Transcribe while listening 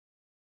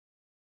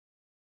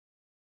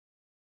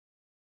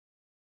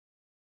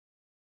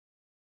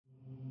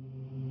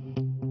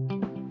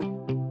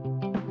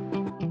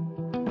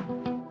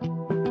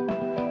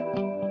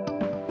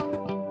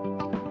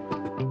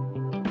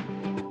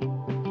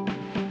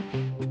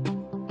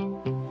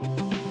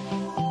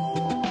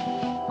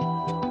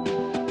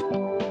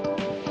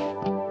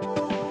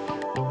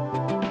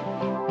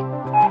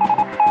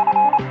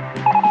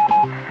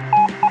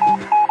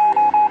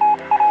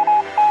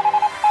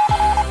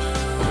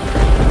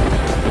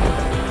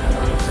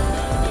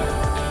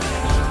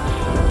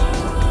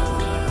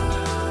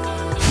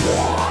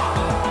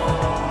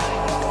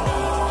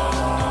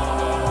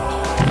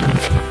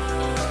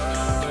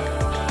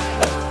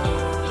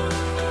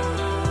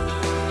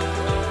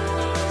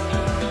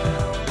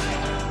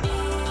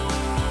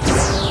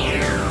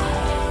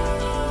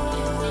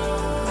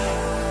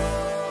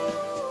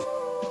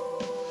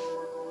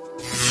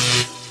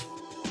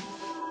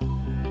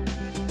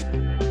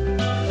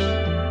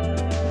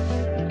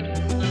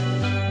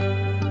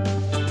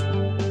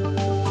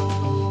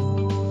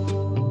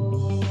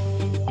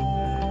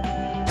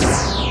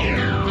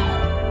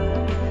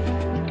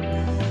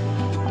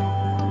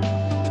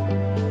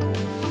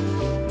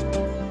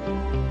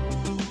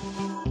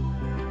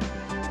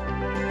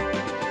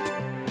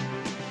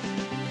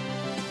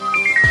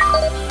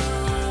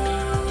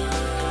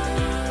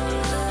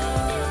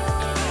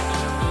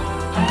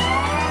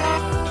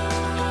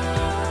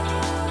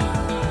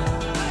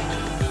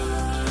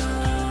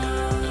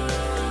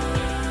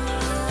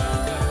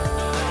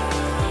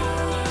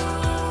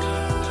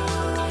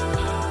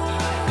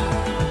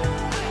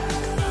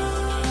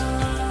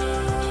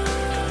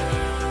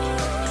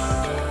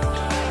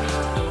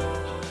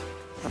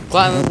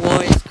Glamour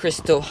Boys,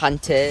 Crystal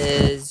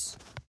Hunters.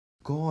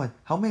 God,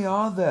 how many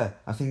are there?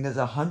 I think there's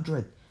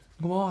 100.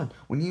 Come on,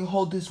 we need to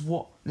hold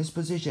this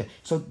position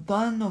so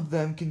none of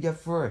them can get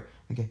through.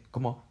 Okay,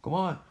 come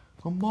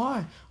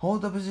on,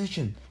 hold the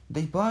position.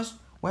 They burst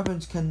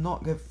weapons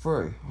cannot get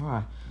through.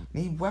 Alright,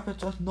 need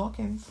weapons just not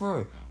getting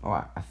through.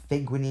 Alright, I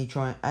think we need to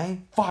try and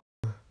aim fire.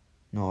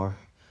 No,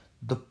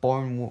 the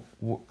Bone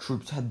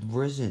troops had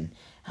risen.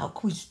 How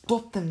can we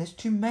stop them? There's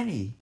too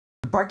many.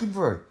 We're breaking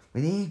through.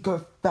 We need to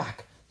go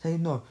back. Say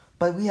no,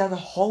 but we have to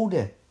hold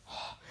it.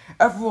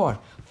 Everyone,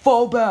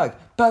 fall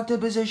back to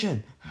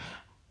position.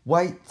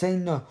 Wait, say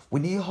no. We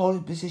need to hold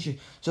the position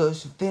so the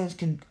civilians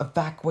can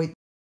evacuate.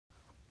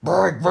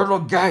 Break through the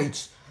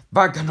gates.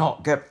 They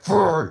cannot get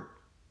through.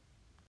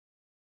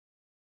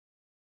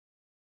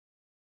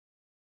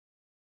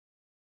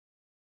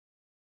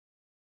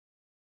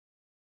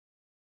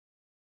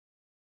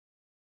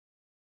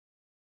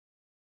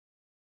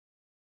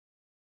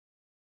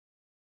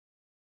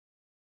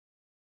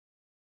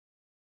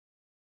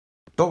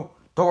 Don't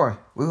worry.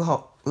 We'll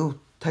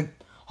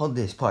hold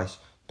this place.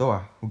 Don't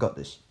worry. We got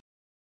this.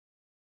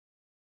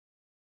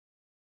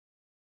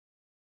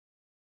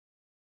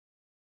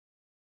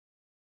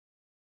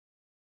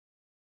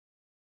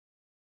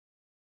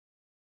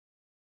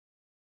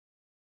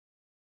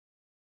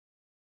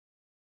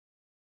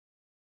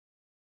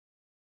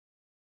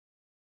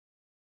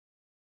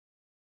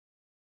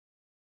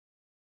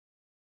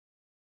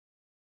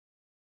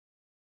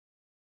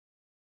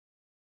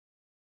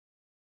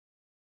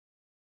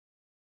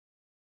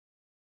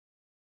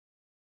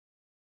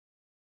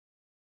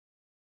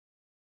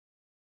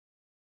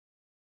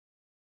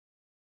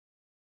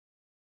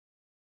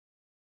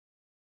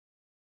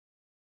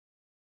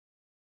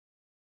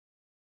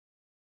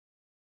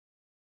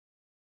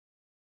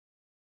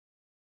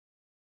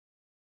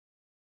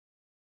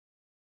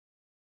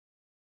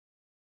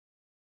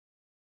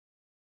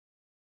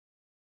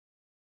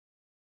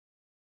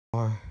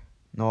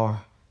 No,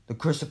 the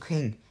Crystal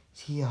King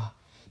is here.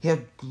 He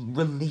had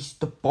released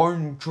the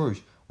Bone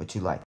Troops. We're too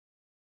late.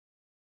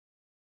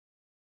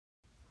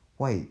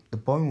 Wait, the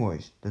Bone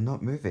Warriors, they're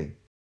not moving.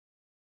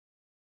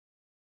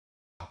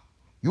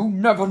 You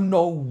never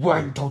know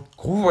when to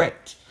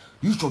quit.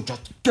 You should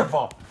just give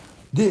up.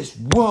 This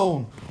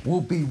world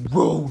will be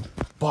ruled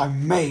by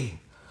me,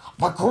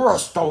 the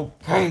Crystal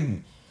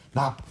King.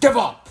 Now give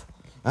up,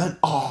 and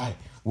I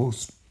will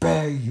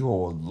spare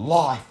your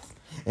life.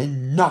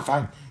 And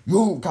nothing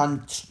you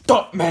can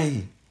stop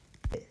me.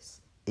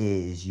 This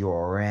is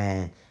your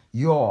end,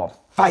 your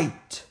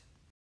fate.